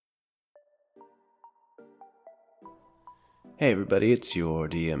Hey everybody, it's your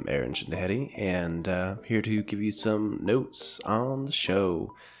DM Aaron Shindeheady, and here to give you some notes on the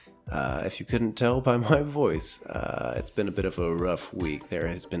show. If you couldn't tell by my voice, it's been a bit of a rough week. There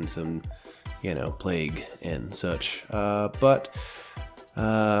has been some, plague and such. But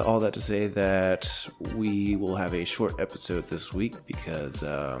all that to say that we will have a short episode this week because,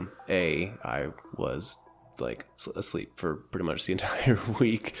 I was asleep for pretty much the entire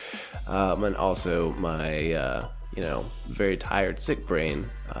week. And also my, very tired, sick brain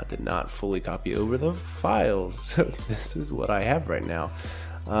did not fully copy over the files. So this is what I have right now.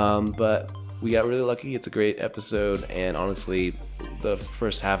 But we got really lucky. It's a great episode. And honestly, the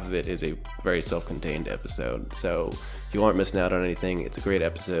first half of it is a very self-contained episode. So you aren't missing out on anything. It's a great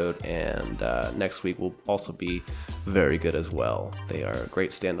episode. And next week will also be very good as well. They are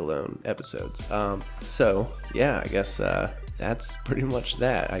great standalone episodes. I guess that's pretty much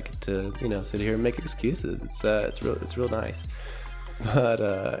that. I get to, sit here and make excuses. It's real nice.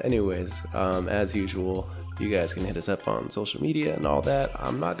 But anyways, as usual, you guys can hit us up on social media and all that.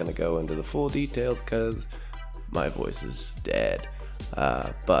 I'm not going to go into the full details because my voice is dead.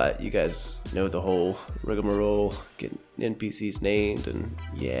 But you guys know the whole rigmarole, getting NPCs named and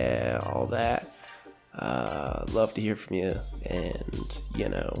all that. Love to hear from you and,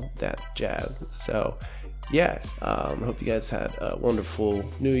 that jazz. So, hope you guys had a wonderful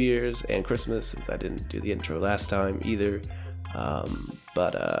New Year's and Christmas since I didn't do the intro last time either.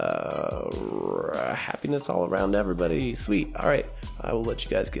 But happiness all around everybody. Sweet. All right. I will let you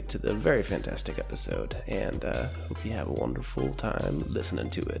guys get to the very fantastic episode and hope you have a wonderful time listening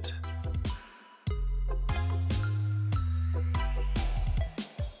to it.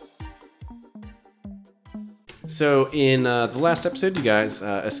 So in the last episode, you guys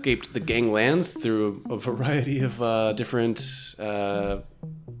escaped the ganglands through a variety of different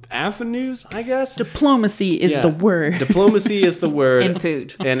avenues, I guess. Diplomacy is the word. Diplomacy is the word. And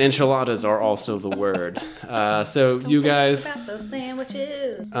food. And enchiladas are also the word. So you guys... About those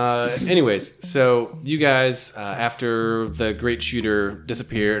sandwiches. Anyways, so you guys, after the Great Shooter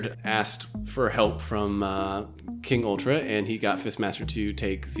disappeared, asked for help from King Ultra, and he got Fistmaster to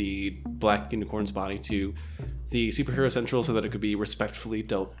take the Black Unicorn's body to the Superhero Central so that it could be respectfully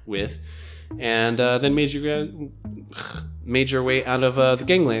dealt with. And then made your way out of the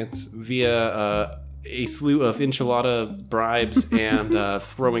ganglands via a slew of enchilada bribes and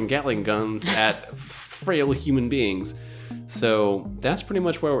throwing Gatling guns at frail human beings. So that's pretty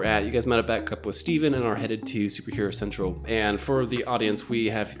much where we're at. You guys met back up with Steven and are headed to Superhero Central. And for the audience, we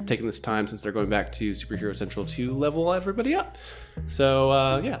have taken this time since they're going back to Superhero Central to level everybody up.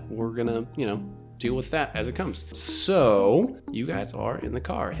 So we're gonna, deal with that as it comes. So you guys are in the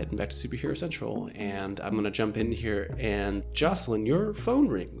car heading back to Superhero Central, and I'm gonna jump in here. And Jocelyn, your phone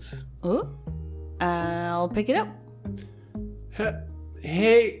rings. Oh, I'll pick it up.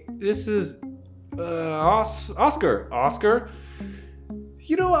 Hey, this is Oscar. Oscar,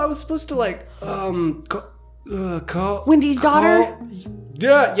 I was supposed to call Wendy's daughter.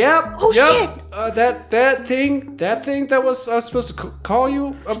 Yeah. Oh shit! That thing that was I was supposed to call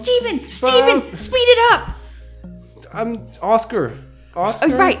you. Steven, speed it up. I'm Oscar.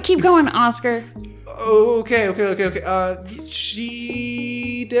 Oscar. Oh, right, keep going, Oscar. Okay.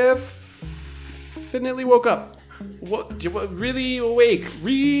 She definitely woke up. What? Really awake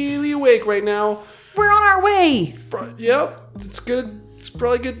right now. We're on our way. Yep, it's good. It's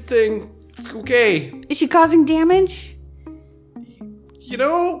probably a good thing. Okay. Is she causing damage?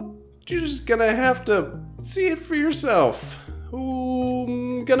 You're just gonna have to see it for yourself. Ooh,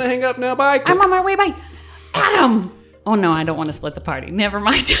 I'm gonna hang up now. Bye. I'm on my way. Bye. Adam! Oh no, I don't want to split the party. Never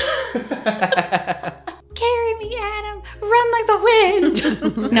mind. Carry me, Adam. Run like the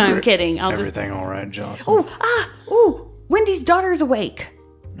wind. No, I'm kidding. Everything all right, Jocelyn? Wendy's daughter's awake.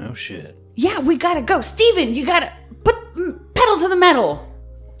 No shit. Yeah, we gotta go. Steven, you gotta put pedal to the metal.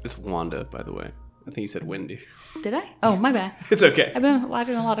 It's Wanda, by the way. I think you said Wendy. Did I? Oh, my bad. It's okay. I've been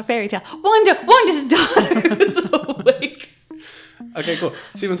watching a lot of fairy tale. Wanda's daughter is awake. Okay, cool.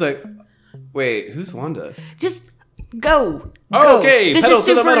 Steven's like, wait, who's Wanda? Just go. Oh, okay. This pedal is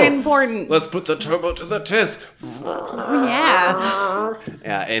to the super metal. important. Let's put the turbo to the test. Yeah.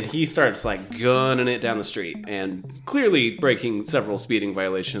 Yeah, and he starts gunning it down the street and clearly breaking several speeding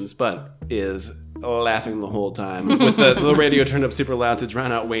violations, but is laughing the whole time with the radio turned up super loud to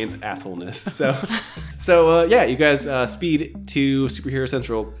drown out Wayne's assholeness. So you guys speed to Superhero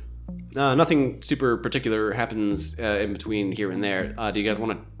Central. Nothing super particular happens in between here and there. Do you guys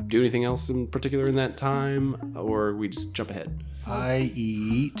want to do anything else in particular in that time, or we just jump ahead? I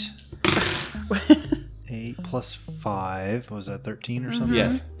eat 8 plus 5. Was that 13 or something?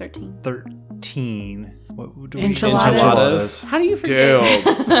 Yes. 13. 13. What do we Enchiladas. How do you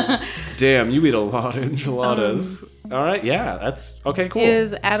forget? Damn, you eat a lot of enchiladas. All right, yeah, that's okay, cool.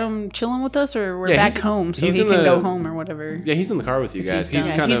 Is Adam chilling with us, or we're Yeah, back he's- home so he's he in can the- go home or whatever? Yeah, he's in the car with you guys. He's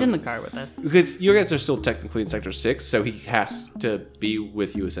Yeah, kind he's of in the car with us. because you guys are still technically in Sector 6, so he has to be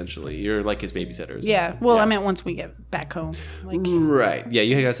with you essentially. You're like his babysitters. Yeah. Well, Yeah. I meant once we get back home. Like, Right. Yeah,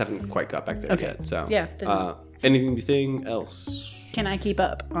 you guys haven't quite got back there Okay. yet. So Yeah, then- anything else? can I keep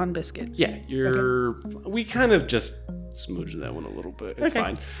up on biscuits? Yeah, we kind of just smooched that one a little bit. It's Okay.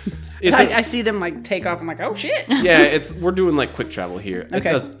 fine. It's a- I see them like take off. I'm like, oh shit. yeah, we're doing like quick travel here.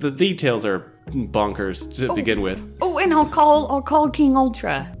 Okay. The details are bonkers to begin with. Oh, and I'll call King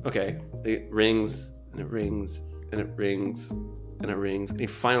Ultra. Okay. It rings and it rings and it rings and it rings. And he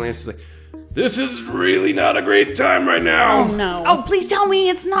finally answers like, "This is really not a great time right now." Oh no. Oh, please tell me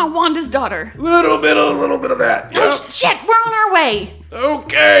it's not Wanda's daughter. A little bit of that. Oh, Yep. shit, we're on our way.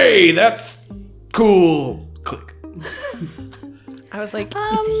 Okay, that's cool. Click. I was like,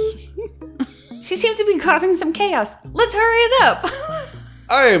 She seems to be causing some chaos. Let's hurry it up.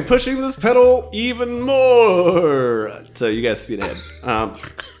 I am pushing this pedal even more. So you guys speed ahead.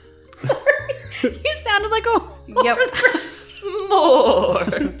 you sounded like a Yep. More.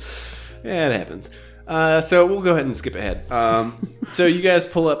 Yeah, it happens. So we'll go ahead and skip ahead. So you guys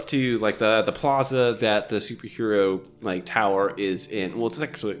pull up to like the plaza that the superhero like tower is in. Well, it's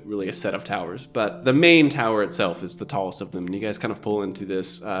actually really a set of towers, but the main tower itself is the tallest of them. And you guys kind of pull into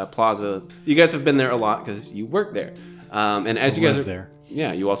this plaza. You guys have been there a lot because you work there. And as you guys live are there.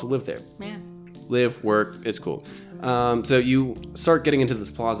 yeah, you also live there. Yeah. Live, work, it's cool. So you start getting into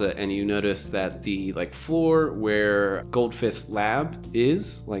this plaza and you notice that the like floor where Goldfist Lab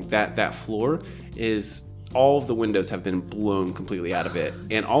is, like that floor is all of the windows have been blown completely out of it.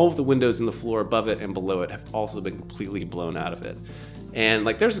 And all of the windows in the floor above it and below it have also been completely blown out of it. And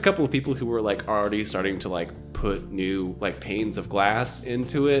like there's a couple of people who were like already starting to like put new like panes of glass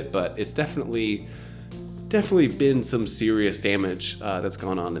into it, but it's definitely been some serious damage that's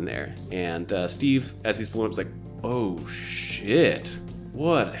gone on in there. And Steve, as he's pulling up, is like, "Oh shit,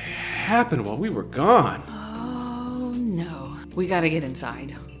 what happened while we were gone?" Oh, no. We gotta get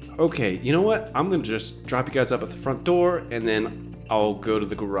inside. Okay, you know what? I'm gonna just drop you guys up at the front door, and then I'll go to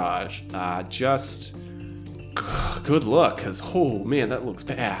the garage. Just good luck, cause oh man, that looks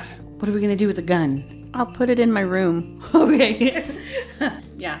bad. What are we gonna do with the gun? I'll put it in my room. Okay.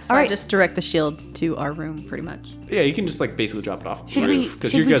 Yeah. So All I right. just direct the shield to our room, pretty much. Yeah, you can just like basically drop it off the Should we roof,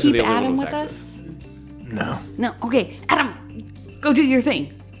 because should you we guys are keep the only Adam one with with access. us? No. No. Okay, Adam, go do your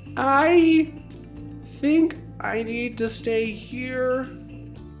thing. I think I need to stay here.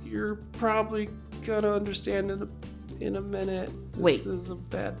 You're probably gonna understand in a minute. Wait. This is a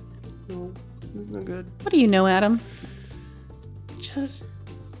bad. No, this is not good. What do you know, Adam? Just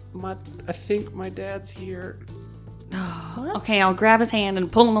I think my dad's here. Okay, I'll grab his hand and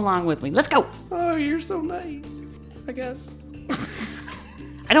pull him along with me. Let's go. Oh, you're so nice. I guess.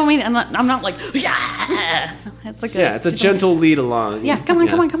 I don't mean I'm not like yeah. It's like Yeah, it's a gentle lead along. Yeah, come on.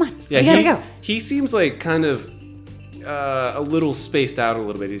 Yeah, we gotta go. He seems like kind of a little spaced out a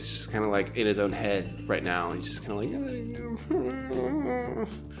little bit. He's just kind of like in his own head right now. He's just kind of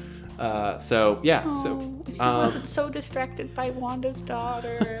like. So yeah. He wasn't so distracted by Wanda's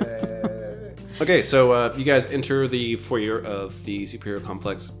daughter. Okay, so you guys enter the foyer of the superhero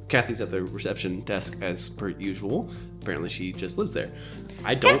complex. Kathy's at the reception desk as per usual. Apparently, she just lives there.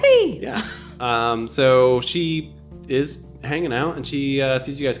 I don't. Kathy! Yeah. So she is hanging out, and she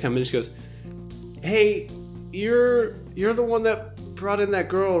sees you guys come in. And she goes, "Hey, you're the one that brought in that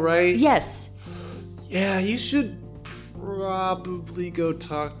girl, right?" Yes. Yeah, you should probably go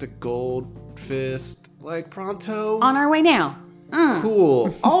talk to Goldfist, like pronto. On our way now.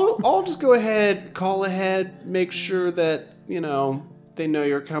 Cool. I'll just go ahead, call ahead, make sure that, they know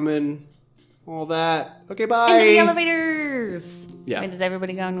you're coming, all that. Okay, bye. Into the elevators. Yeah. Wait, is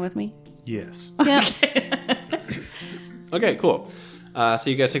everybody going with me? Yes. Yeah. Okay, cool. So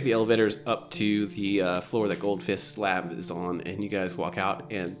you guys take the elevators up to the floor that Goldfist Lab is on, and you guys walk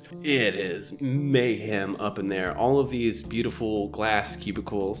out, and it is mayhem up in there. All of these beautiful glass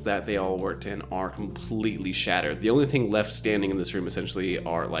cubicles that they all worked in are completely shattered. The only thing left standing in this room essentially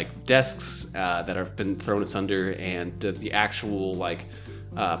are like desks that have been thrown asunder, and the actual like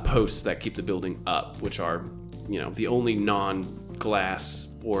posts that keep the building up, which are the only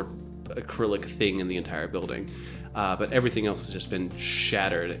non-glass or acrylic thing in the entire building. But everything else has just been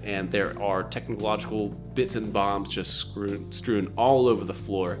shattered, and there are technological bits and bombs just strewn all over the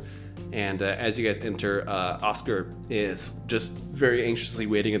floor. And as you guys enter, Oscar is just very anxiously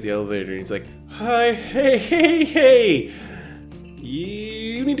waiting at the elevator, and he's like, Hi, hey!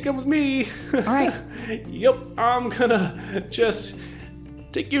 You need to come with me. All right. Yep, I'm gonna just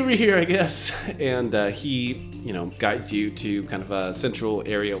take you over here, I guess. And he, guides you to kind of a central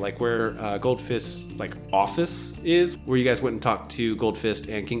area, like where Goldfist's office is, where you guys went and talked to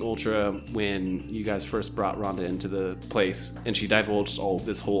Goldfist and King Ultra when you guys first brought Rhonda into the place, and she divulged all of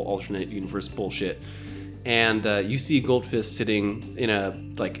this whole alternate universe bullshit. And you see Goldfist sitting in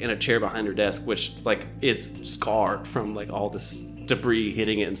a chair behind her desk, which is scarred from all this debris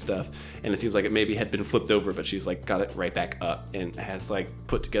hitting it and stuff, and it seems like it maybe had been flipped over, but she's got it right back up and has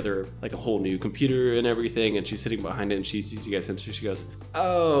put together a whole new computer and everything, and she's sitting behind it, and she sees you guys, and she goes,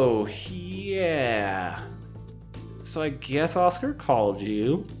 "Oh yeah, so I guess Oscar called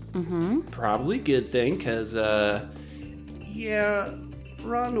you." Mm-hmm. Probably good thing, because Rhonda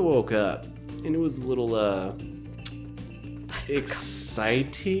woke up and it was a little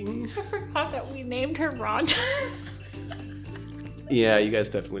exciting. I forgot that we named her Rhonda. Yeah, you guys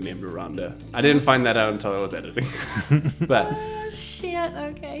definitely named her Rhonda. I didn't find that out until I was editing. But Oh, shit,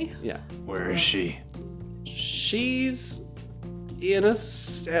 okay. yeah. Where is she? She's in a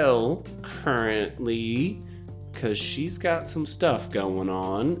cell currently because she's got some stuff going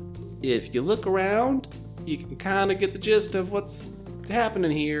on. If you look around, you can kind of get the gist of what's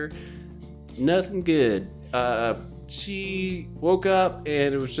happening here. Nothing good. She woke up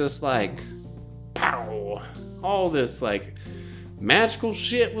and it was just pow! All this magical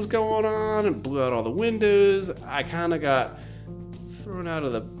shit was going on and blew out all the windows. I kind of got thrown out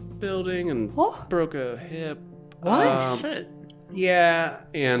of the building and broke a hip. What? Shit. Yeah,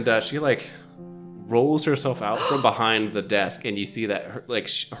 and she rolls herself out from behind the desk, and you see that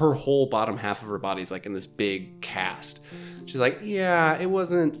her whole bottom half of her body's in this big cast. She's yeah, it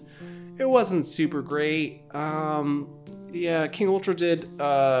wasn't super great. Yeah, King Ultra did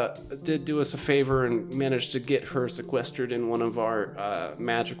do us a favor and managed to get her sequestered in one of our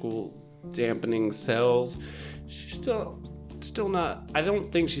magical dampening cells. She's still not. I don't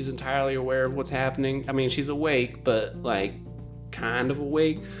think she's entirely aware of what's happening. I mean, she's awake, but kind of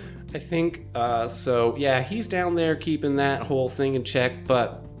awake, I think. So yeah, he's down there keeping that whole thing in check.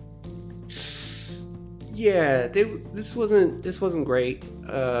 But yeah, this wasn't great.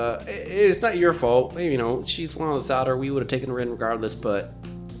 It's not your fault. She's one of those daughter. We would have taken her in regardless, but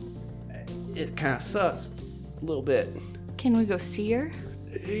it kind of sucks a little bit. Can we go see her?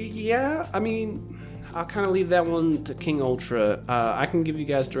 Yeah, I mean, I'll kind of leave that one to King Ultra. I can give you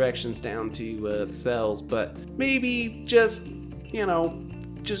guys directions down to the cells, but maybe just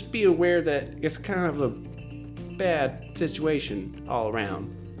be aware that it's kind of a bad situation all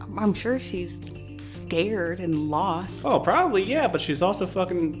around. I'm sure she's scared and lost. Oh, probably, yeah, but she's also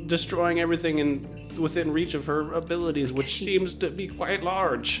fucking destroying everything within reach of her abilities, which seems to be quite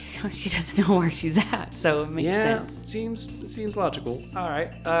large. She doesn't know where she's at, so it makes sense. Seems logical. All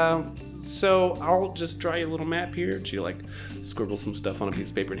right, so I'll just draw you a little map here. And she scribbles some stuff on a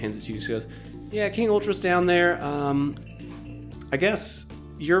piece of paper and hands it to you. She goes, "Yeah, King Ultra's down there. I guess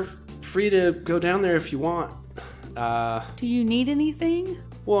you're free to go down there if you want." Do you need anything?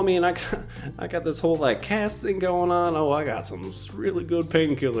 Well, I mean, I got this whole cast thing going on. Oh, I got some really good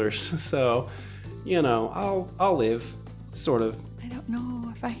painkillers, so I'll live, sort of. I don't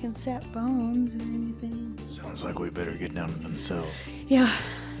know if I can set bones or anything. Sounds like we better get down to them cells. Yeah.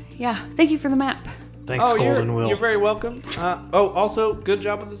 Thank you for the map. Thanks, Golden Will. You're very welcome. Also, good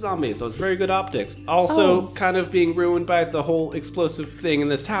job with the zombies. That was very good optics. Also, kind of being ruined by the whole explosive thing in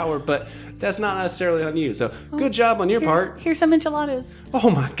this tower, but that's not necessarily on you. So, good job on your part. Here's some enchiladas.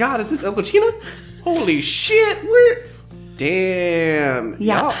 Oh my God, is this El Cochino? Holy shit! Damn.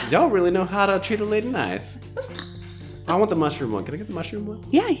 Yeah. Y'all really know how to treat a lady nice. I want the mushroom one. Can I get the mushroom one?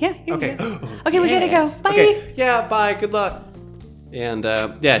 Yeah. Here Okay. you go. Okay, we gotta go. Bye. Okay. Yeah, bye. Good luck. And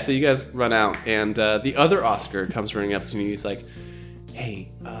so you guys run out, and the other Oscar comes running up to me. He's like,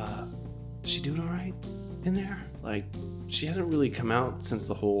 "Hey, is she doing all right in there? She hasn't really come out since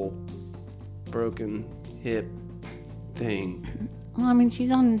the whole broken hip thing." Well, I mean,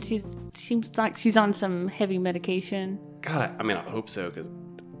 seems like she's on some heavy medication. God, I hope so, because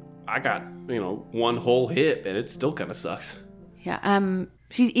I got one whole hip, and it still kind of sucks. Yeah.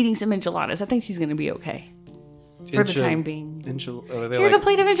 She's eating some enchiladas. I think she's gonna be okay. For the time being. Here's a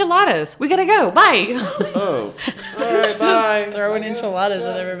plate of enchiladas. We gotta go. Bye. Oh. All right, bye. Throwing enchiladas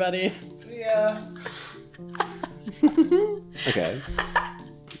at everybody. Yeah. Okay.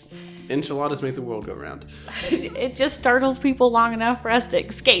 Enchiladas make the world go round. It just startles people long enough for us to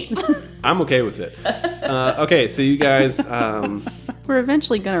escape. I'm okay with it. Okay, so you guys We're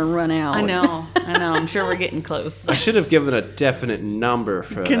eventually gonna run out. I know. I'm sure we're getting close. I should have given a definite number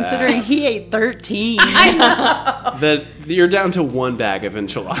for Considering that. he ate 13. I know. You're down to 1 bag of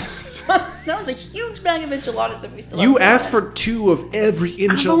enchiladas. That was a huge bag of enchiladas if we still You have asked for 2 of every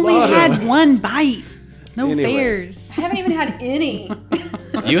enchilada. I've only had 1 bite. No Anyways. fairs. I haven't even had any.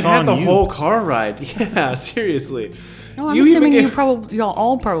 You had the you. whole car ride. Yeah, seriously. No, I'm You assuming even y'all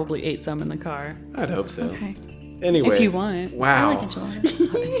all probably ate some in the car. I'd hope so. Okay. Anyways. If you want. Wow. I like enchiladas.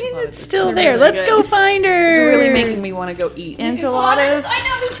 It's Still there. Let's go find her. It's really making me want to go eat enchiladas. I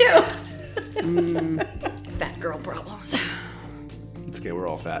know, me too. Fat girl problems. It's okay, we're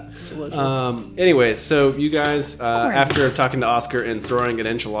all fat. It's delicious. Anyways, so you guys, after talking to Oscar and throwing an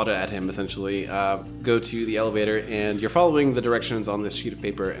enchilada at him, essentially, go to the elevator, and you're following the directions on this sheet of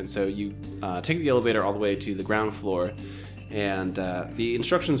paper, and so you take the elevator all the way to the ground floor, and the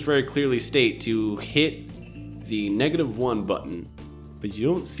instructions very clearly state to hit the -1 button, but you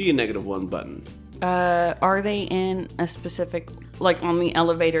don't see a -1 button. Are they in a specific, like on the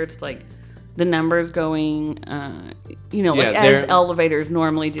elevator, it's like the numbers going, like as elevators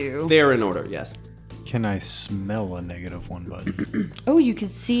normally do? They're in order, yes. Can I smell a -1 button? Oh, you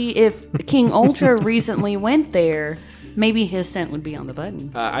could see if King Ultra recently went there, maybe his scent would be on the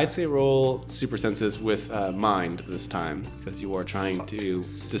button. I'd say roll super senses with mind this time, because you are trying to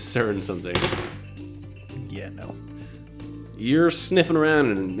discern something. Yeah, no. You're sniffing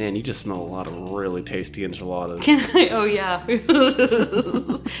around, and man, you just smell a lot of really tasty enchiladas. Oh yeah.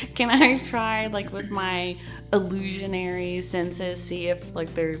 Can I try with my illusionary senses, see if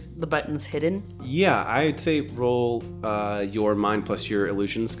there's the buttons hidden? Yeah, I'd say roll your mind plus your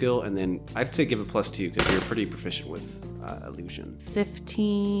illusion skill, and then I'd say give it +2 because you're pretty proficient with illusion.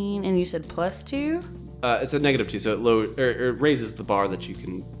 15, and you said +2? It's a -2, so it raises the bar that you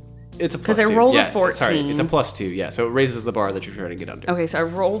can. It's a +2. Because I rolled a 14. Sorry, it's a +2. Yeah, so it raises the bar that you're trying to get under. Okay, so I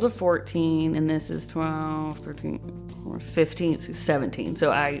rolled a 14, and this is 12, 13, 15, 17. So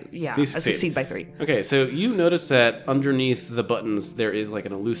I succeed by 3. Okay, so you notice that underneath the buttons there is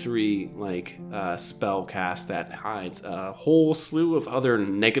an illusory spell cast that hides a whole slew of other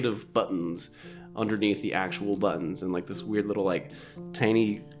negative buttons underneath the actual buttons, and this weird little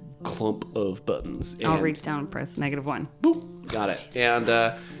tiny clump of buttons. And I'll reach down and press -1. boop, got it. And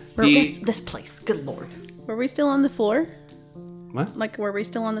This place, good lord. Were we still on the floor? What? Were we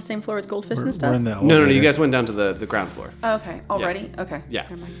still on the same floor with Goldfish and We're stuff? in the No, elevator. you guys went down to the ground floor. Oh, okay. Already? Okay. Yeah.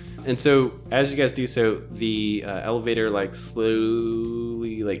 Never mind. And so as you guys do so, the elevator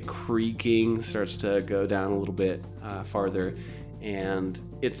slowly creaking starts to go down a little bit farther, and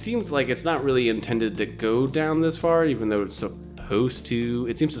it seems like it's not really intended to go down this far, even though it's supposed to.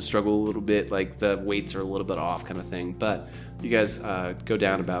 It seems to struggle a little bit, the weights are a little bit off kind of thing, but you guys go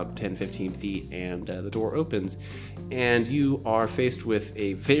down about 10-15 feet, and the door opens, and you are faced with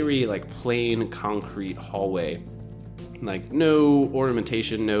a very plain concrete hallway. No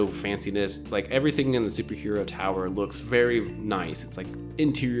ornamentation, no fanciness. Everything in the superhero tower looks very nice. It's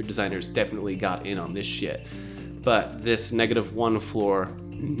interior designers definitely got in on this shit. But this -1 floor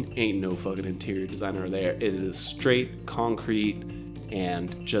ain't no fucking interior designer there. It is straight concrete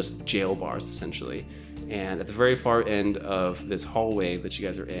and just jail bars, essentially. And at the very far end of this hallway that you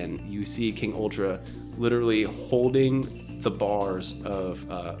guys are in, you see King Ultra literally holding the bars of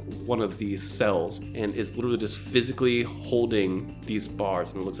one of these cells, and is literally just physically holding these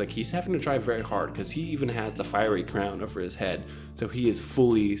bars, and it looks like he's having to try very hard because he even has the fiery crown over his head, so he is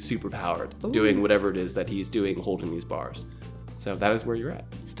fully superpowered. Ooh. Doing whatever it is that he's doing, holding these bars. So that is where you're at.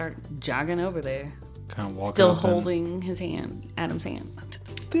 Start jogging over there. Kind of walking Still up and- holding his hand, Adam's hand.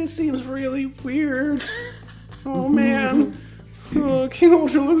 This seems really weird. Oh man. King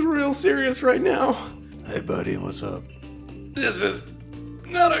Ultra looks real serious right now. Hey, buddy, what's up? This is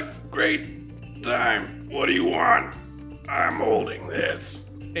not a great time. What do you want? I'm holding this.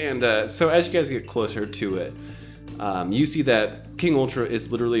 And so as you guys get closer to it, you see that King Ultra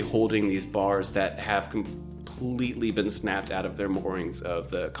is literally holding these bars that have completely been snapped out of their moorings of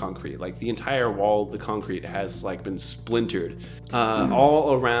the concrete. The entire wall of the concrete has been splintered.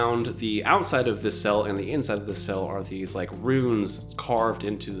 All around the outside of this cell and the inside of the cell are these runes carved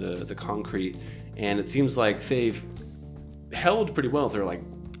into the concrete. And it seems like they've held pretty well. They're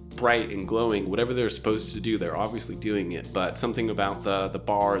bright and glowing. Whatever they're supposed to do, they're obviously doing it, but something about the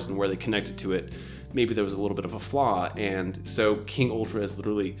bars and where they connected to it, maybe there was a little bit of a flaw. And so King Ultra is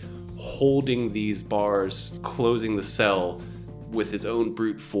literally holding these bars, closing the cell with his own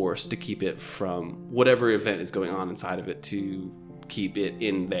brute force to keep it from whatever event is going on inside of it, to keep it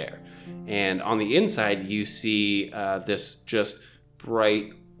in there. And on the inside, you see this just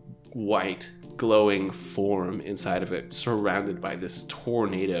bright white glowing form inside of it, surrounded by this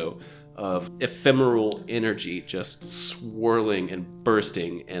tornado of ephemeral energy just swirling and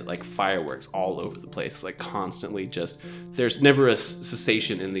bursting and like fireworks all over the place, like constantly just, there's never a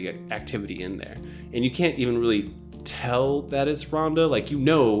cessation in the activity in there. And you can't even really tell that it's Rhonda. Like, you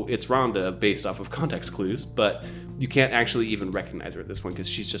know it's Rhonda based off of context clues, but you can't actually even recognize her at this point because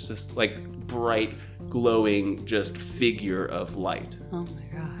she's just this like bright, glowing just figure of light. Oh my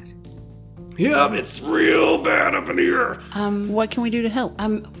god. Yeah, it's real bad up in here. What can we do to help?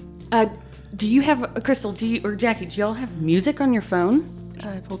 Do you have Crystal? Or Jackie? Do y'all have music on your phone?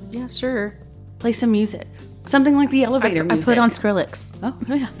 Yeah, sure. Play some music. Something like the elevator music. I put on Skrillex. Oh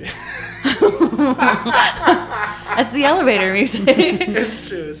yeah. That's the elevator music. It's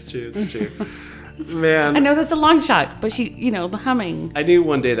true. Man. I know that's a long shot, but the humming. I knew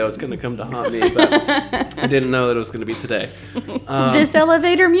one day that was going to come to haunt me, but I didn't know that it was going to be today. This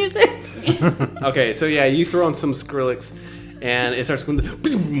elevator music? Okay, so yeah, you throw on some Skrillex, and it starts going, and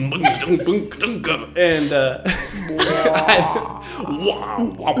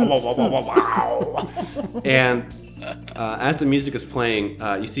and as the music is playing,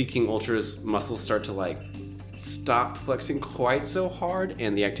 you see King Ultra's muscles start to like stop flexing quite so hard,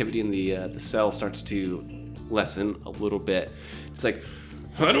 and the activity in the cell starts to lessen a little bit. It's like,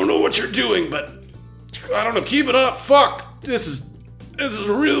 I don't know what you're doing, but I don't know, keep it up. Fuck, this is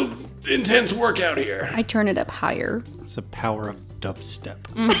a real intense workout here. I turn it up higher. It's the power of dubstep.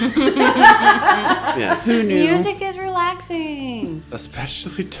 Yes. Who knew? Music is relaxing.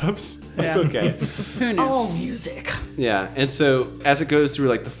 Especially dubstep. Yeah. Okay. Who knew? Oh, music. Yeah, and so as it goes through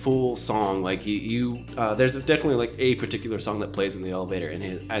like the full song, like you there's definitely like a particular song that plays in the elevator,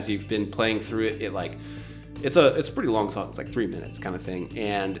 and as you've been playing through it like it's a pretty long song. It's like 3 minutes kind of thing.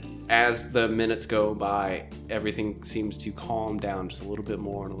 And as the minutes go by, everything seems to calm down just a little bit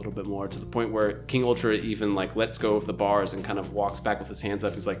more and a little bit more, to the point where King Ultra even like lets go of the bars and kind of walks back with his hands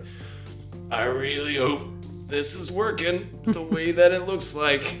up. He's like, I really hope this is working the way that it looks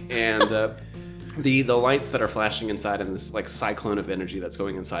like. And the lights that are flashing inside and this like cyclone of energy that's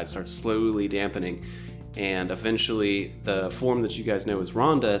going inside starts slowly dampening. And eventually the form that you guys know as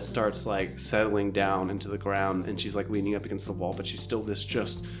Rhonda starts like settling down into the ground, and she's like leaning up against the wall, but she's still this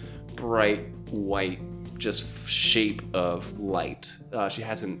just bright white just shape of light. She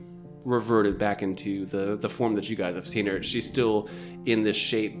hasn't reverted back into the form that you guys have seen her. She's still in this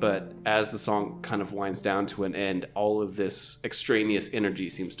shape, but as the song kind of winds down to an end, all of this extraneous energy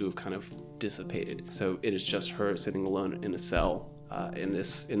seems to have kind of dissipated. So it is just her sitting alone in a cell in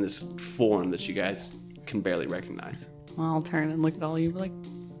this form that you guys can barely recognize. Well, I'll turn and look at all you like,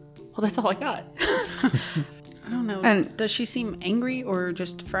 well, that's all I got. I don't know. And does she seem angry or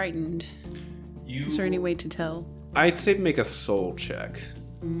just frightened? Is there any way to tell? I'd say make a soul check.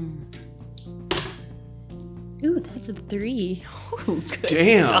 Ooh, that's a 3.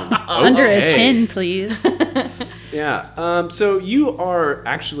 Damn. Under a 10, please. Yeah. So you are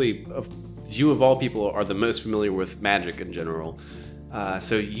actually, you of all people are the most familiar with magic in general.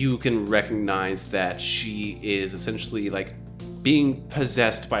 So you can recognize that she is essentially like being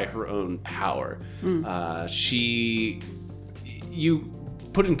possessed by her own power. You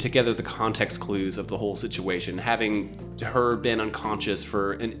putting together the context clues of the whole situation, having her been unconscious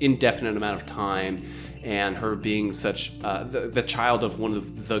for an indefinite amount of time, and her being such the child of one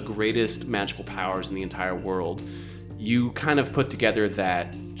of the greatest magical powers in the entire world, you kind of put together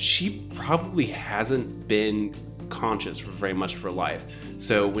that she probably hasn't been conscious for very much of her life.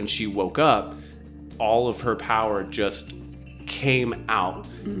 So when she woke up, all of her power just came out,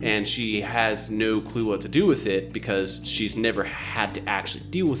 and she has no clue what to do with it because she's never had to actually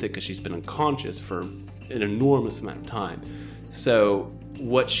deal with it because she's been unconscious for an enormous amount of time. So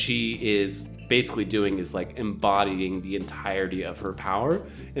what she is basically doing is like embodying the entirety of her power,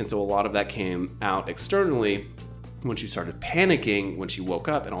 and so a lot of that came out externally when she started panicking when she woke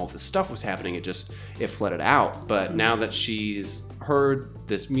up and all this stuff was happening. It flooded out. But now that she's heard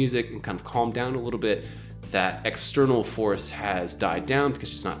this music and kind of calmed down a little bit, that external force has died down because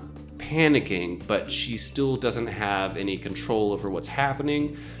she's not panicking, but she still doesn't have any control over what's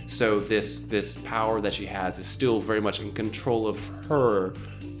happening. So this power that she has is still very much in control of her,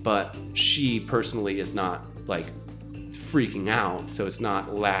 but she personally is not like freaking out, so it's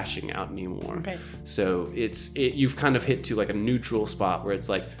not lashing out anymore. Okay. So you've kind of hit to like a neutral spot where it's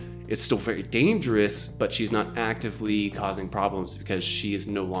like it's still very dangerous, but she's not actively causing problems because she is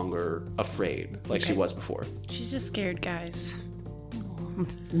no longer afraid like she was before. She's just scared, guys.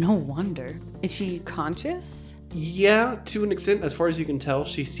 No wonder. Is she conscious? Yeah, to an extent. As far as you can tell,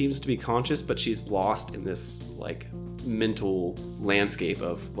 she seems to be conscious, but she's lost in this like mental landscape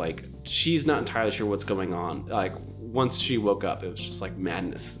of like she's not entirely sure what's going on. Like once she woke up, it was just like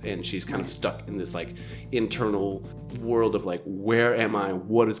madness, and she's kind of stuck in this like internal world of like, where am I?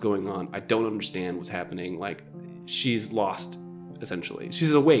 What is going on? I don't understand what's happening. Like she's lost essentially.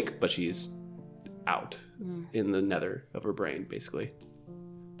 She's awake, but she's out in the nether of her brain, basically.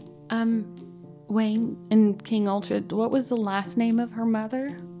 Wayne and King Ultra, what was the last name of her mother?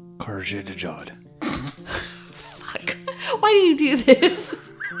 Karjidajad. Fuck. Why do you do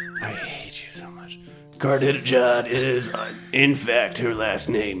this? I hate you so much. Karjidajad is, in fact, her last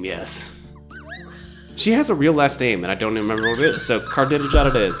name, yes. She has a real last name, and I don't even remember what it is, so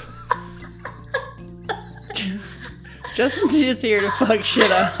Karjidajad it is. Justin's just here to fuck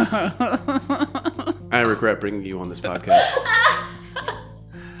shit up. I regret bringing you on this podcast.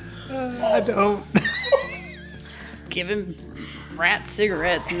 I don't. Just giving rats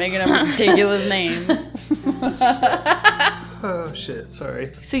cigarettes and making up ridiculous names. Oh, shit.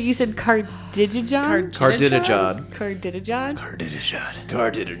 Sorry. So you said Karjidajad? Karjidajad. Karjidajad?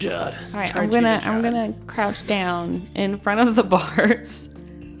 Karjidajad. All right, I'm gonna crouch down in front of the bars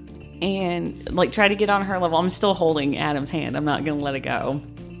and like try to get on her level. I'm still holding Adam's hand. I'm not gonna let it go.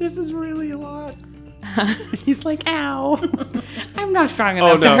 This is really a lot. He's like, ow. I'm not strong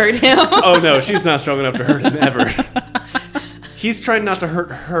enough to hurt him. Oh no, she's not strong enough to hurt him ever. He's trying not to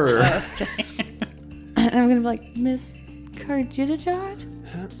hurt her. Okay. And I'm gonna be like, Miss Karjidajad?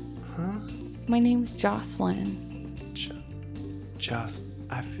 Huh? My name's Jocelyn. Joss,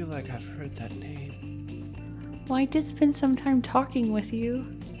 I feel like I've heard that name. Well, I did spend some time talking with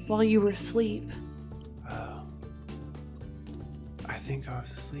you while you were asleep. Oh. I think I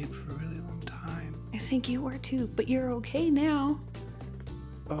was asleep for a really long time. I think you were too, but you're okay now.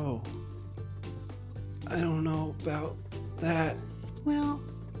 Oh. I don't know about that. Well,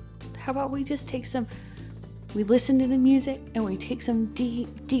 how about we just we listen to the music and we take some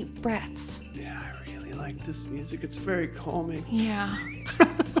deep, deep breaths. Yeah, I really like this music. It's very calming. Yeah.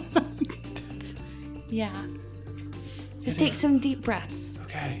 Yeah. Just take some deep breaths.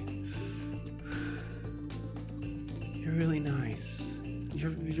 Okay. You're really nice.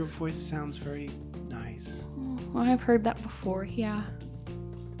 Your voice sounds very nice. Well, I've heard that before, yeah.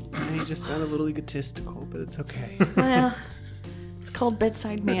 And you just sound a little egotistical, but it's okay. Well, it's called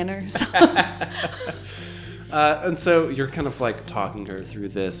bedside manners. And so you're kind of like talking her through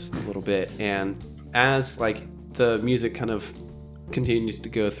this a little bit, and as like the music kind of continues to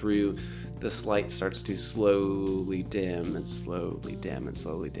go through, this light starts to slowly dim and slowly dim and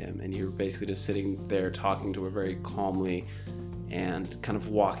slowly dim, and you're basically just sitting there talking to her very calmly and kind of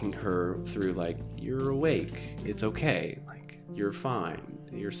walking her through like, you're awake, it's okay, like you're fine,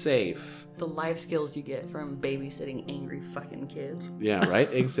 you're safe. The life skills you get from babysitting angry fucking kids. Yeah,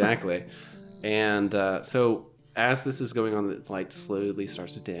 right? Exactly. And so as this is going on, the light slowly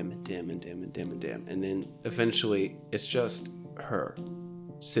starts to dim and dim and dim and dim and dim. And then eventually it's just her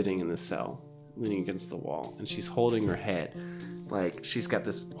sitting in the cell, leaning against the wall. And she's holding her head like she's got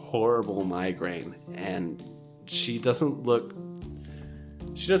this horrible migraine. And she doesn't look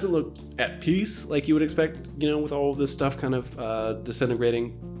at peace like you would expect, you know, with all of this stuff kind of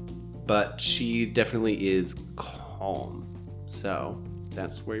disintegrating. But she definitely is calm. So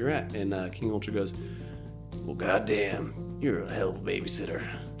that's where you're at. And King Ultra goes, well, goddamn, you're a hell of a babysitter.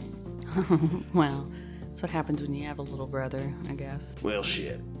 Well, that's what happens when you have a little brother, I guess. Well,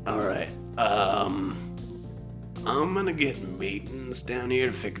 shit. All right. I'm gonna get maintenance down here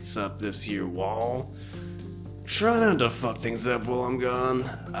to fix up this here wall. Try not to fuck things up while I'm gone.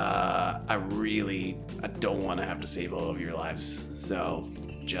 I don't want to have to save all of your lives. So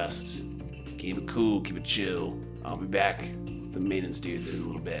just keep it cool, keep it chill. I'll be back. The maintenance dude in a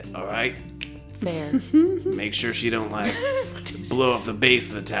little bit. All right. Fair. Make sure she don't like blow up the base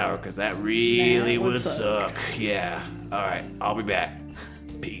of the tower, because that really would suck. Yeah. All right. I'll be back.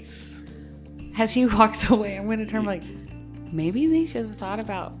 Peace. As he walks away, I'm going to turn like, maybe they should have thought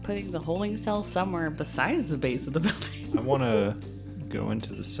about putting the holding cell somewhere besides the base of the building. I want to go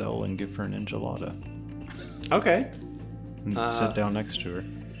into the cell and give her an enchilada. Okay. And sit down next to her.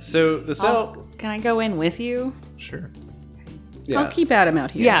 So the cell... Can I go in with you? Sure. Yeah. I'll keep Adam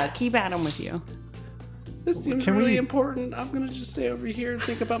out here. Yeah, keep Adam with you. This seems Can really we- important. I'm going to just stay over here and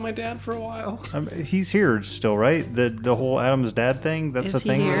think about my dad for a while. He's here still, right? The whole Adam's dad thing? That's Is a he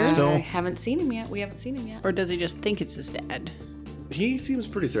thing here? that's I still... haven't seen him yet. We haven't seen him yet. Or does he just think it's his dad? He seems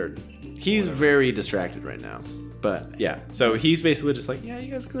pretty certain. He's very distracted right now. But yeah, so he's basically just like, yeah,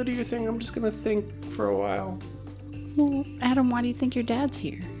 you guys go do your thing. I'm just going to think for a while. Well, Adam, why do you think your dad's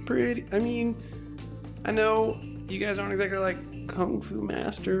here? I mean, I know you guys aren't exactly like kung fu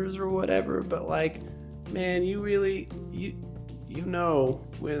masters or whatever, but like, man, you really, you know,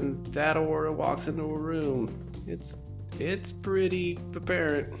 when that aura walks into a room, it's pretty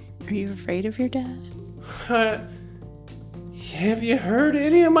apparent. Are you afraid of your dad? Have you heard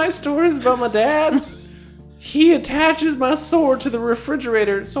any of my stories about my dad? He attaches my sword to the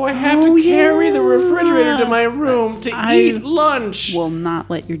refrigerator, so I have to carry the refrigerator to my room to eat lunch. Will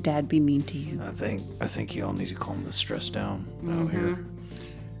not let your dad be mean to you. I think you all need to calm the stress down out here.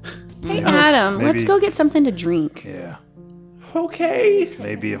 Hey, Adam, let's go get something to drink. Yeah. Okay.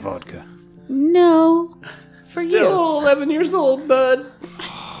 Maybe a vodka. No. Still 11 years old, bud.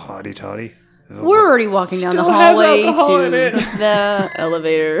 Hotty toddy. We're already walking down the Still has hallway alcohol in to it. the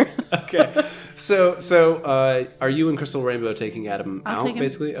elevator. Okay. So, are you and Crystal Rainbow taking Adam out, take him.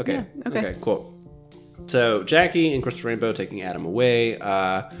 basically? Okay. Yeah, okay. Cool. So, Jackie and Crystal Rainbow taking Adam away.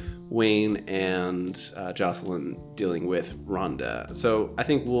 Wayne and Jocelyn dealing with Rhonda. So, I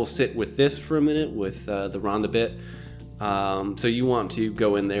think we'll sit with this for a minute with the Rhonda bit. So, you want to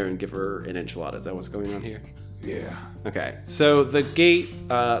go in there and give her an enchilada. Is that what's going on here? Yeah. Okay, so the gate,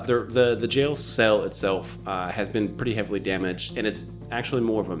 the jail cell itself has been pretty heavily damaged, and it's actually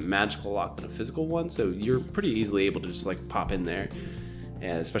more of a magical lock than a physical one. So you're pretty easily able to just like pop in there,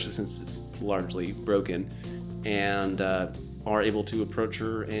 especially since it's largely broken, and are able to approach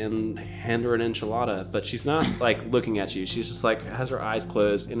her and hand her an enchilada. But she's not like looking at you. She's just like has her eyes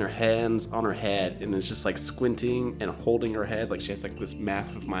closed and her hands on her head, and is just like squinting and holding her head like she has like this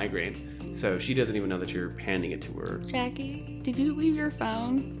massive migraine. So she doesn't even know that you're handing it to her. Jackie, did you leave your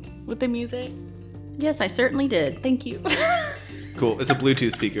phone with the music? Yes, I certainly did. Thank you. Cool. It's a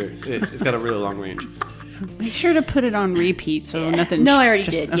Bluetooth speaker. It's got a really long range. Make sure to put it on repeat so nothing. No, I already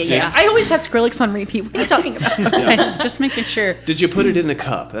did. okay. Yeah. I always have Skrillex on repeat. What are you talking about? Just making sure. Did you put it in a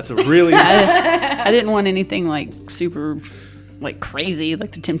cup? That's a really... I didn't want anything like super, like crazy,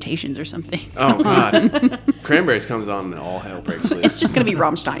 like the Temptations or something. Oh, God. Cranberries comes on and all hell breaks loose. It's just going to be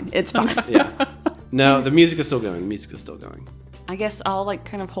Rammstein. It's fine. Yeah. No, the music is still going. I guess I'll like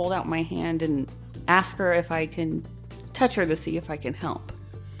kind of hold out my hand and ask her if I can touch her to see if I can help.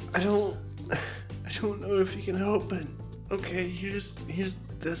 I don't know if you can help, but okay, here's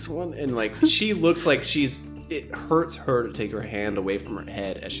this one. And like, she looks like it hurts her to take her hand away from her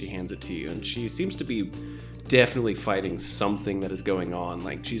head as she hands it to you. And she seems to be definitely fighting something that is going on.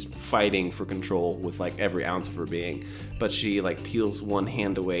 Like she's fighting for control with like every ounce of her being, but she like peels one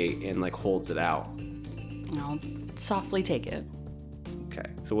hand away and like holds it out. I'll softly take it. Okay,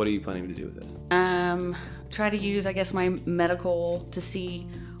 so what are you planning to do with this? Try to use, I guess, my medical to see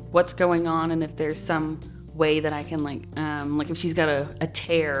what's going on and if there's some way that I can like if she's got a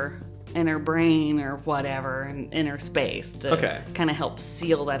tear in her brain or whatever in her space to kind of help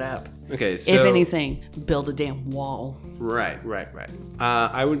seal that up. Okay, so... If anything, build a damn wall. Right.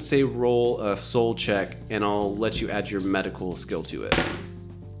 I would say roll a soul check, and I'll let you add your medical skill to it.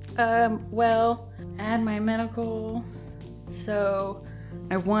 Well, add my medical. So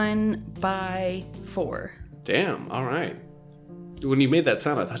I won by 4. Damn, all right. When you made that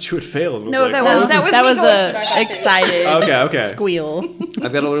sound, I thought you would fail. And No, like, that was a excited Okay. squeal.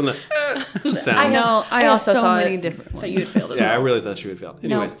 I've got to learn the sounds. I know. I also so thought many different ones. that you had failed as Yeah, I well. really thought you would fail.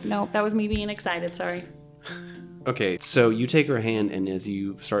 Anyways, No, that was me being excited. Sorry. okay, so you take her hand, and as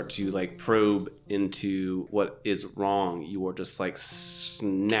you start to like probe into what is wrong, you are just like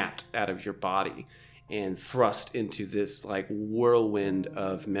snapped out of your body and thrust into this like whirlwind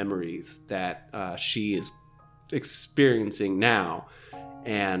of memories that she is experiencing now,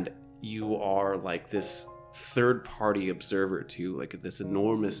 and you are like this third-party observer to like this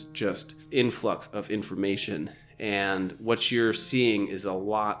enormous just influx of information, and what you're seeing is a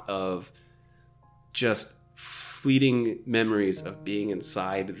lot of just fleeting memories of being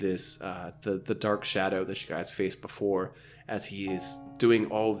inside this the dark shadow that you guys faced before, as he is doing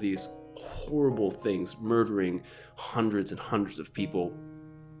all of these horrible things, murdering hundreds and hundreds of people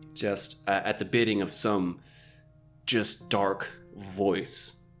just at the bidding of some just dark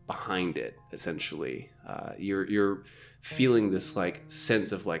voice behind it. Essentially, you're feeling this like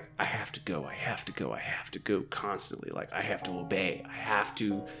sense of like, I have to go constantly. Like, I have to obey. I have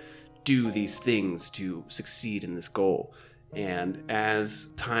to do these things to succeed in this goal. And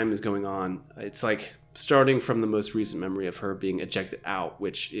as time is going on, it's like starting from the most recent memory of her being ejected out,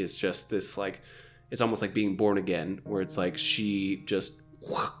 which is just this like, it's almost like being born again, where it's like she just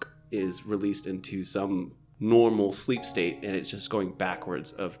is released into some normal sleep state, and it's just going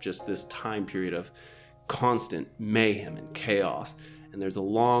backwards of just this time period of constant mayhem and chaos. And there's a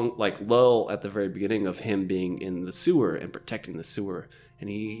long like lull at the very beginning of him being in the sewer and protecting the sewer, and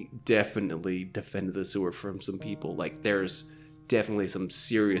he definitely defended the sewer from some people. Like, there's definitely some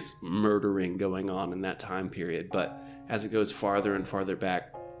serious murdering going on in that time period. But as it goes farther and farther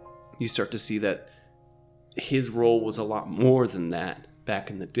back, you start to see that his role was a lot more than that back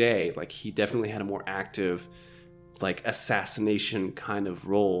in the day. Like, he definitely had a more active, like, assassination kind of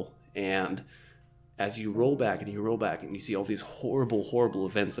role. And as you roll back and you see all these horrible, horrible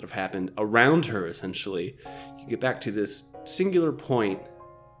events that have happened around her, essentially, you get back to this singular point,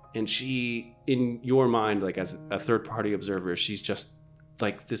 and she, in your mind, like, as a third-party observer, she's just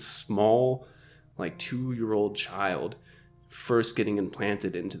like this small, like, 2-year-old child first getting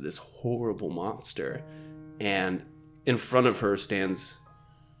implanted into this horrible monster. And in front of her stands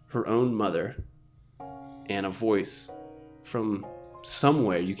her own mother and a voice from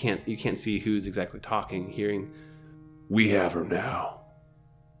somewhere. You can't see who's exactly talking, hearing, "We have her now.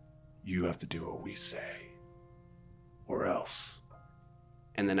 You have to do what we say, or else."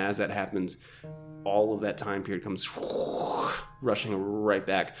 And then as that happens, all of that time period comes rushing right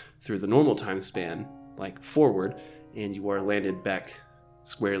back through the normal time span, like forward, and you are landed back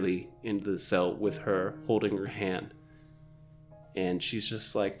squarely into the cell with her holding her hand. And she's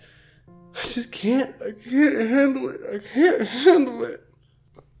just like, I can't handle it.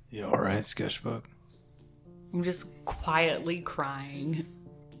 You alright, Sketchbook? I'm just quietly crying.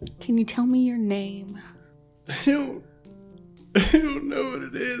 Can you tell me your name? I don't know what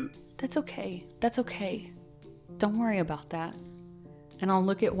it is. That's okay. Don't worry about that. And I'll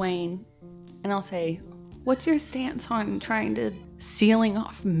look at Wayne and I'll say, what's your stance on trying to sealing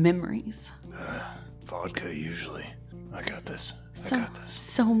off memories? Vodka, usually. I got this.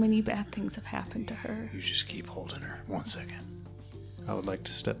 So many bad things have happened to her. You just keep holding her. 1 second. I would like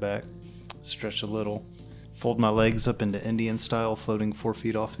to step back, stretch a little, fold my legs up into Indian style, floating 4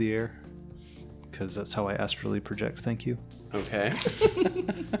 feet off the air, because that's how I astrally project. Thank you. Okay.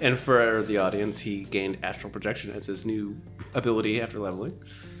 And for the audience, he gained astral projection as his new ability after leveling.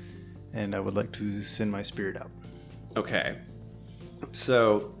 And I would like to send my spirit out. Okay.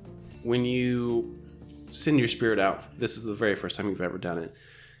 So when you send your spirit out, this is the very first time you've ever done it,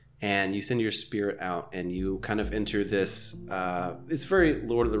 and you send your spirit out and you kind of enter this, it's very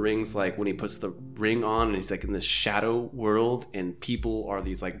Lord of the Rings, like when he puts the ring on and he's like in this shadow world and people are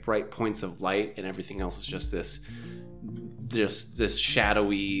these like bright points of light and everything else is just this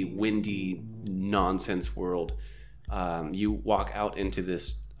shadowy, windy nonsense world. You walk out into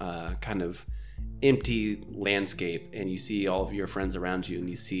this kind of empty landscape and you see all of your friends around you, and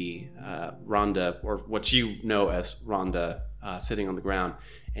you see Rhonda, or what you know as Rhonda, sitting on the ground,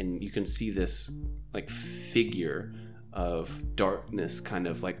 and you can see this like figure of darkness kind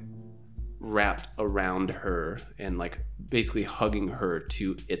of like wrapped around her and like basically hugging her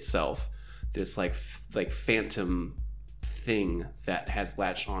to itself, this like phantom thing that has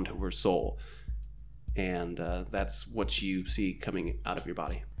latched onto her soul. And that's what you see coming out of your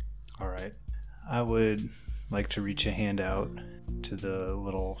body. All right. I would like to reach a hand out to the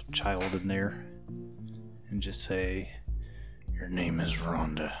little child in there and just say, "Your name is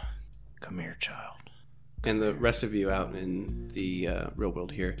Rhonda. Come here, child." And the rest of you out in the real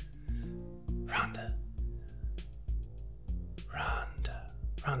world here, Rhonda.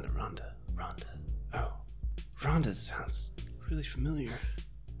 Oh, Rhonda sounds really familiar.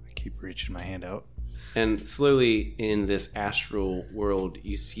 I keep reaching my hand out. And slowly in this astral world,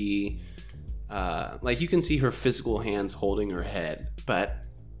 you see, you can see her physical hands holding her head, but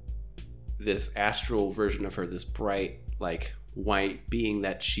this astral version of her, this bright, like, white being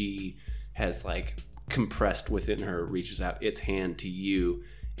that she has, like, compressed within her, reaches out its hand to you,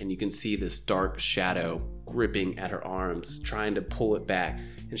 and you can see this dark shadow gripping at her arms, trying to pull it back,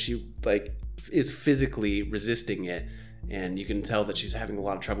 and she, like, is physically resisting it. And you can tell that she's having a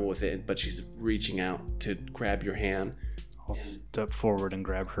lot of trouble with it, but she's reaching out to grab your hand. I'll step forward and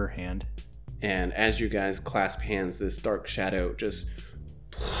grab her hand. And as you guys clasp hands, this dark shadow just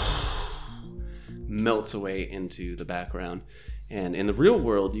melts away into the background. And in the real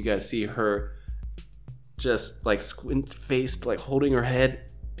world, you guys see her just like squint-faced, like holding her head,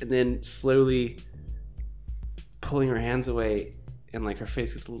 and then slowly pulling her hands away. And like her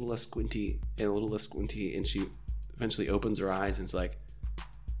face gets a little less squinty and a little less squinty, and she eventually opens her eyes and is like,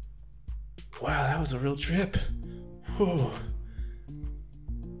 "Wow, that was a real trip. Whoa.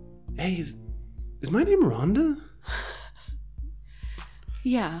 Hey, is my name Rhonda?"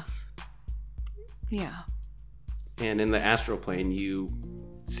 Yeah. And in the astral plane, you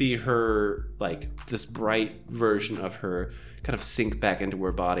see her, like, this bright version of her kind of sink back into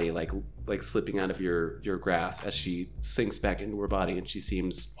her body, like slipping out of your grasp as she sinks back into her body, and she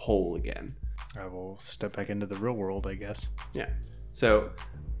seems whole again. I will step back into the real world, I guess. Yeah. So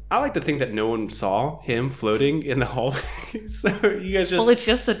I like to think that no one saw him floating in the hallway. So you guys just... Well, it's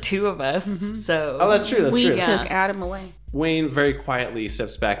just the two of us, so... Oh, that's true. We true. took Adam away. Wayne very quietly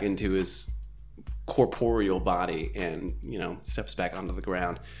steps back into his corporeal body and, steps back onto the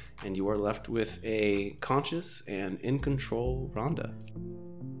ground. And you are left with a conscious and in control Rhonda.